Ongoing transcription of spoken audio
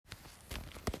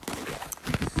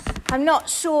I'm not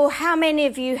sure how many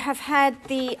of you have had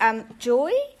the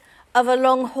joy of a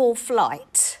long-haul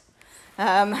flight.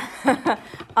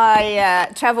 I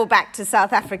travel back to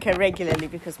South Africa regularly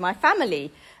because my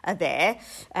family are there,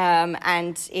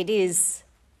 and it is,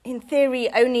 in theory,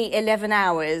 only 11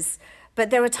 hours, but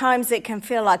there are times it can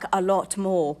feel like a lot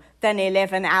more than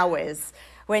 11 hours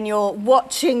when you're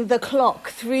watching the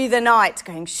clock through the night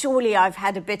going, surely I've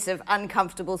had a bit of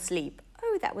uncomfortable sleep.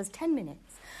 Oh, that was 10 minutes.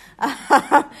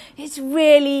 It's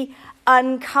really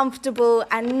uncomfortable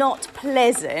and not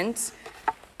pleasant,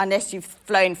 unless you've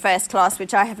flown first class,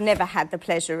 which I have never had the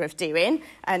pleasure of doing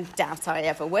and doubt I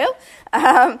ever will.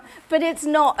 But it's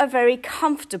not a very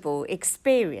comfortable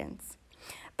experience.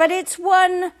 But it's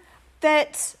one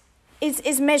that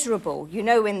is measurable. You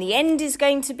know when the end is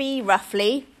going to be,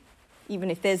 roughly, even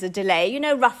if there's a delay, you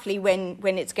know roughly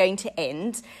when it's going to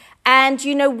end, and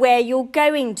you know where you're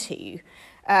going to.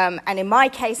 And in my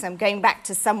case, I'm going back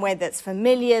to somewhere that's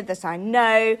familiar, that I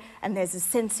know, and there's a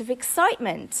sense of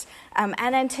excitement and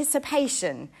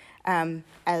anticipation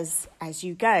as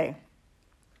you go.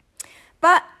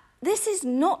 But this is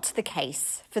not the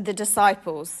case for the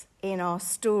disciples in our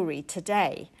story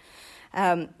today.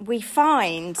 We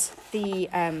find the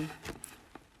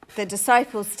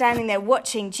disciples standing there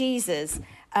watching Jesus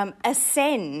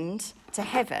ascend to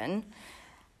heaven,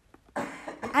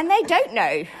 and they don't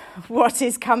know what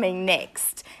is coming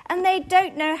next, and they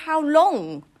don't know how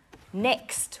long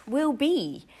next will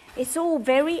be. It's all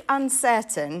very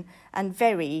uncertain and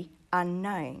very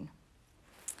unknown.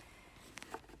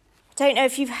 I don't know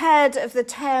if you've heard of the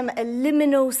term a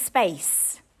liminal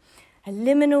space. A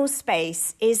liminal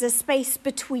space is a space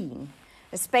between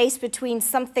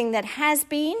something that has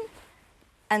been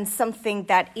and something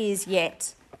that is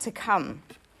yet to come.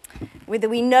 Whether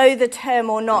we know the term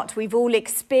or not, we've all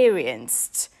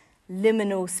experienced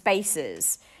liminal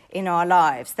spaces in our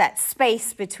lives. That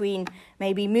space between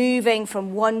maybe moving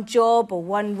from one job or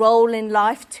one role in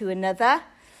life to another,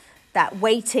 that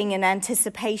waiting and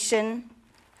anticipation.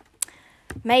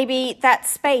 Maybe that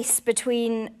space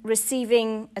between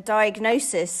receiving a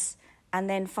diagnosis and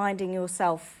then finding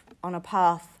yourself on a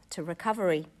path to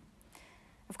recovery.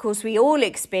 Of course, we all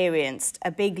experienced a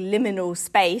big liminal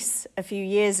space a few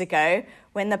years ago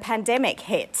when the pandemic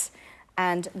hit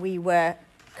and we were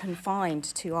confined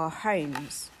to our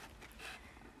homes.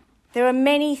 There are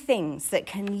many things that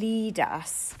can lead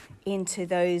us into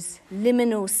those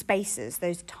liminal spaces,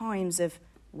 those times of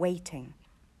waiting.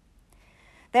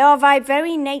 They are by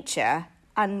very nature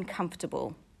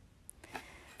uncomfortable.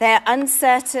 They're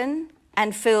uncertain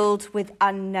and filled with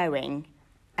unknowing,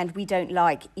 and we don't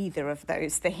like either of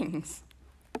those things.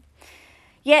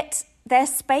 Yet they're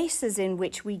spaces in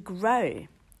which we grow.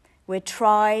 We're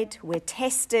tried, we're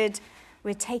tested,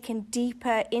 we're taken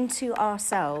deeper into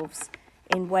ourselves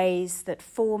in ways that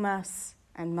form us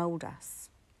and mould us.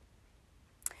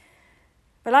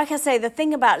 But like I say, the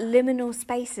thing about liminal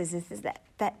spaces is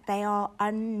that they are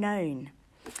unknown.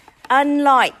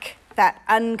 Unlike that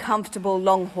uncomfortable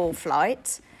long-haul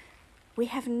flight, we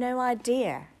have no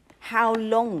idea how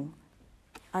long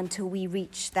until we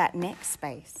reach that next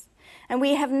space. And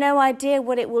we have no idea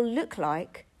what it will look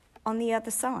like on the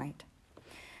other side.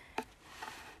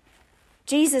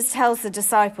 Jesus tells the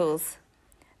disciples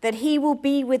that he will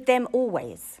be with them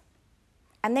always,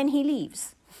 and then he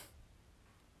leaves.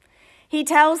 He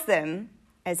tells them,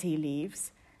 as he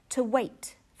leaves, to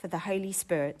wait for the Holy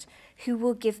Spirit, who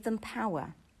will give them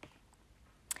power.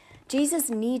 Jesus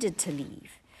needed to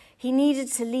leave. He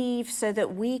needed to leave so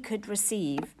that we could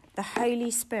receive the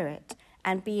Holy Spirit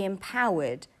and be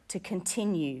empowered to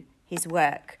continue his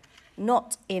work,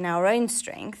 not in our own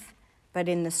strength, but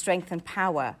in the strength and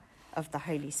power of the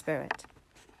Holy Spirit.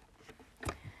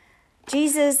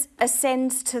 Jesus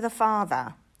ascends to the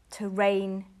Father to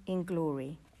reign in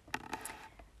glory.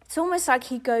 It's almost like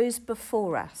he goes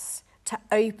before us to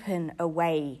open a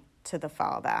way to the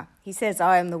Father. He says,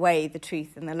 I am the way, the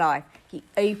truth, and the life. He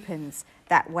opens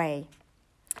that way.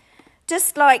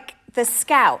 Just like the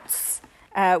scouts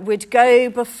would go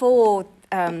before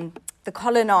the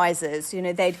colonizers,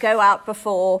 they'd go out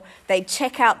before, they'd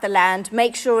check out the land,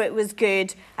 make sure it was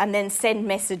good, and then send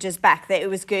messages back that it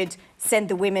was good, send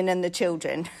the women and the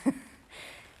children.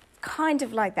 Kind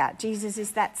of like that. Jesus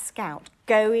is that scout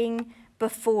going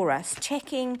before us,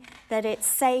 checking that it's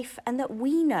safe and that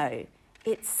we know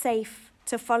it's safe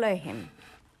to follow him.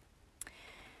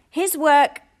 His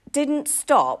work didn't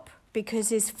stop because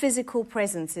his physical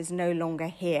presence is no longer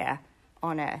here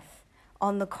on earth.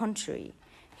 On the contrary,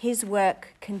 his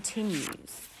work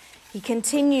continues. He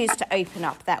continues to open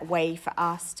up that way for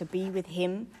us to be with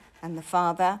him and the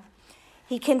Father.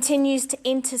 He continues to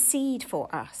intercede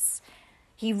for us.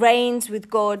 He reigns with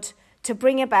God to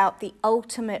bring about the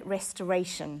ultimate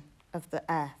restoration of the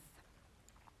earth.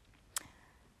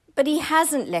 But he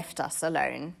hasn't left us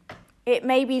alone. It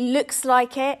maybe looks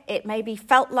like it maybe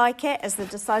felt like it as the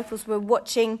disciples were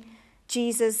watching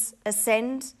Jesus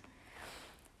ascend,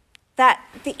 that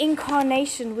the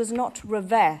incarnation was not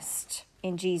reversed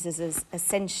in Jesus'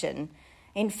 ascension.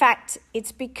 In fact,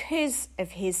 it's because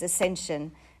of his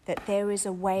ascension that there is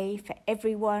a way for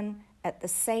everyone at the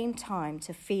same time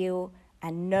to feel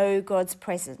and know God's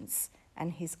presence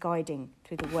and his guiding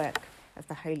through the work of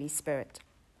the Holy Spirit.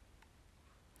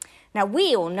 Now,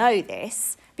 we all know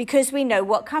this because we know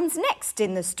what comes next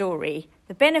in the story.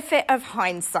 The benefit of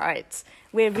hindsight.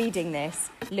 We're reading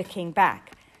this, looking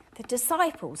back. The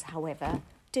disciples, however,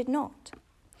 did not.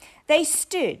 They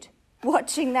stood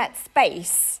watching that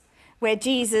space where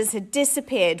Jesus had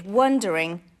disappeared,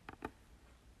 wondering,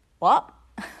 what?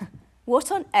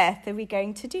 What on earth are we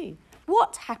going to do?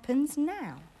 What happens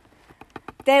now?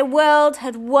 Their world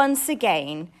had once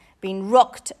again been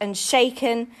rocked and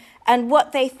shaken, and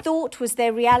what they thought was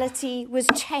their reality was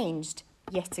changed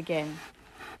yet again.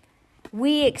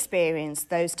 We experience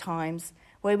those times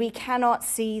where we cannot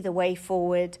see the way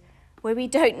forward, where we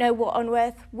don't know what on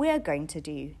earth we're going to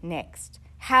do next,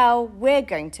 how we're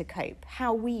going to cope,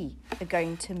 how we are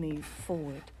going to move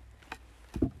forward.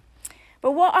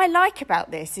 But what I like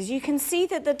about this is you can see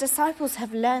that the disciples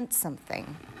have learnt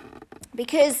something.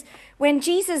 Because when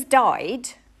Jesus died,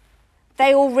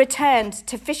 they all returned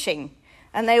to fishing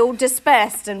and they all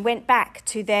dispersed and went back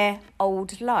to their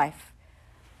old life.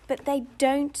 But they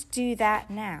don't do that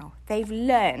now. They've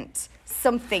learnt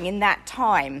something in that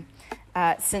time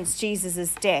since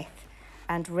Jesus' death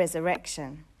and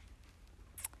resurrection.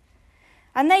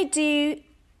 And they do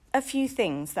a few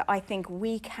things that I think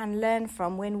we can learn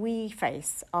from when we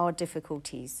face our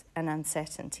difficulties and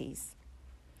uncertainties.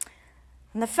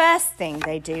 And the first thing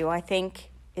they do, I think,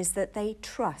 is that they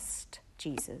trust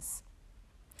Jesus.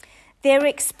 Their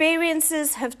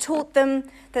experiences have taught them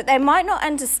that they might not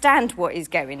understand what is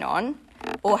going on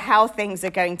or how things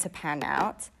are going to pan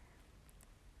out,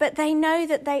 but they know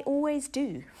that they always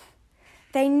do.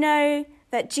 They know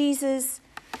that Jesus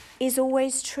is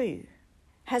always true,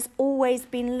 has always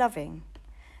been loving,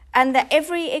 and that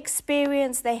every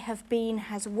experience they have been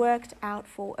has worked out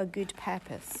for a good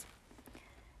purpose.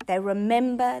 They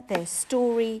remember their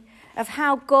story of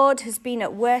how God has been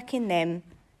at work in them,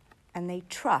 and they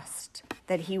trust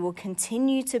that he will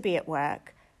continue to be at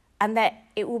work and that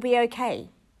it will be okay,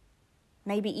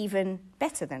 maybe even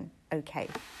better than okay.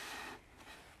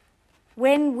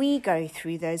 When we go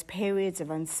through those periods of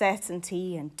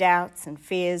uncertainty and doubts and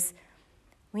fears,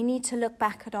 we need to look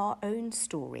back at our own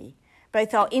story,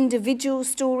 both our individual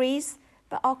stories,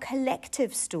 but our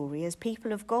collective story as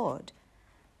people of God,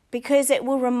 because it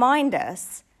will remind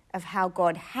us of how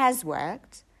God has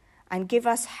worked and give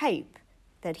us hope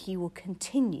that he will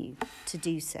continue to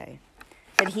do so,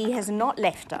 that he has not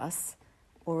left us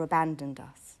or abandoned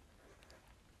us.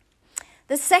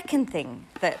 The second thing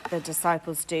that the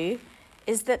disciples do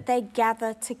is that they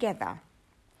gather together.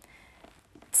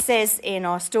 It says in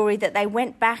our story that they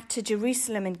went back to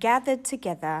Jerusalem and gathered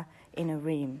together in a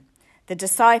room. The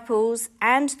disciples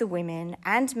and the women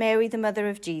and Mary, the mother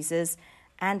of Jesus,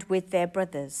 and with their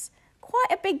brothers.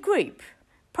 Quite a big group,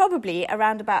 probably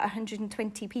around about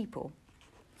 120 people.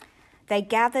 They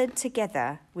gathered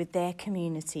together with their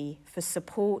community for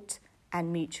support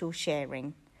and mutual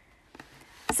sharing.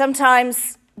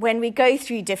 Sometimes when we go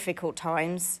through difficult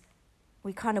times,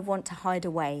 we kind of want to hide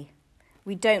away.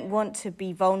 We don't want to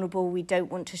be vulnerable. We don't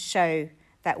want to show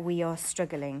that we are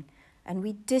struggling. And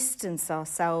we distance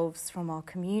ourselves from our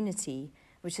community,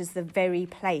 which is the very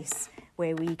place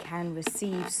where we can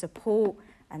receive support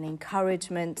and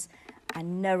encouragement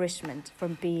and nourishment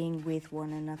from being with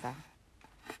one another.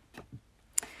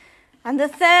 And the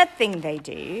third thing they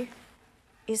do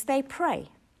is they pray.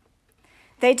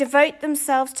 They devote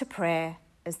themselves to prayer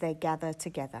as they gather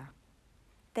together.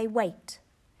 They wait,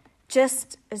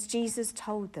 just as Jesus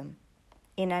told them,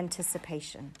 in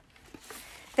anticipation.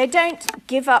 They don't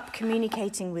give up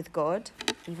communicating with God,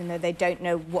 even though they don't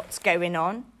know what's going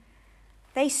on.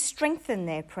 They strengthen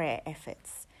their prayer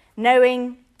efforts,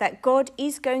 knowing that God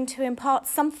is going to impart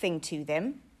something to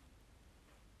them,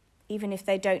 even if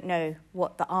they don't know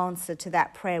what the answer to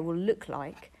that prayer will look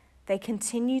like. They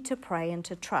continue to pray and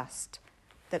to trust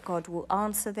that God will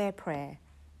answer their prayer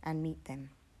and meet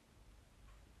them.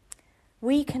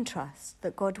 We can trust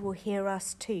that God will hear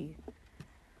us too.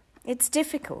 It's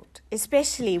difficult,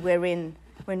 especially when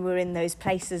we're in those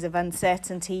places of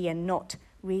uncertainty and not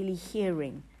really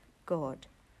hearing God.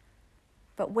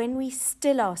 But when we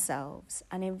still ourselves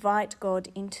and invite God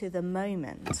into the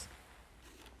moment,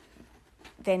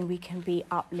 then we can be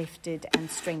uplifted and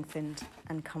strengthened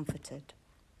and comforted.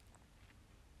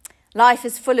 Life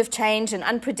is full of change and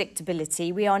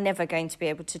unpredictability. We are never going to be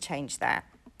able to change that.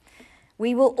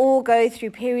 We will all go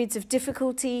through periods of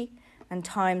difficulty and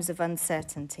times of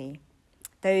uncertainty,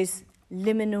 those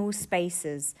liminal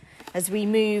spaces as we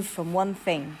move from one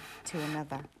thing to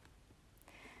another.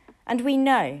 And we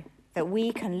know that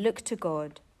we can look to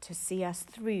God to see us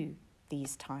through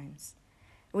these times.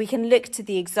 We can look to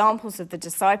the examples of the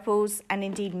disciples and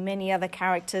indeed many other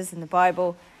characters in the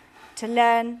Bible to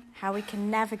learn how we can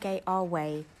navigate our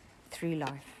way through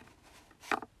life.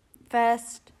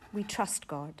 First, we trust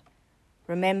God.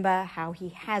 Remember how he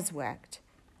has worked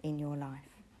in your life.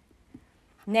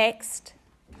 Next,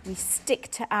 we stick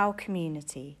to our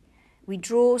community. We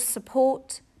draw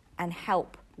support and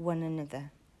help one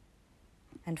another.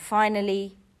 And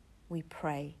finally, we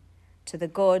pray to the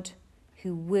God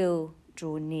who will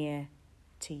draw near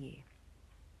to you.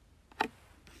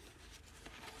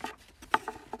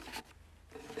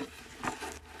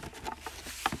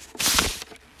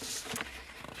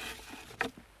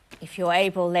 If you're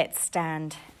able, let's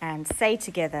stand and say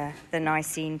together the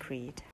Nicene Creed.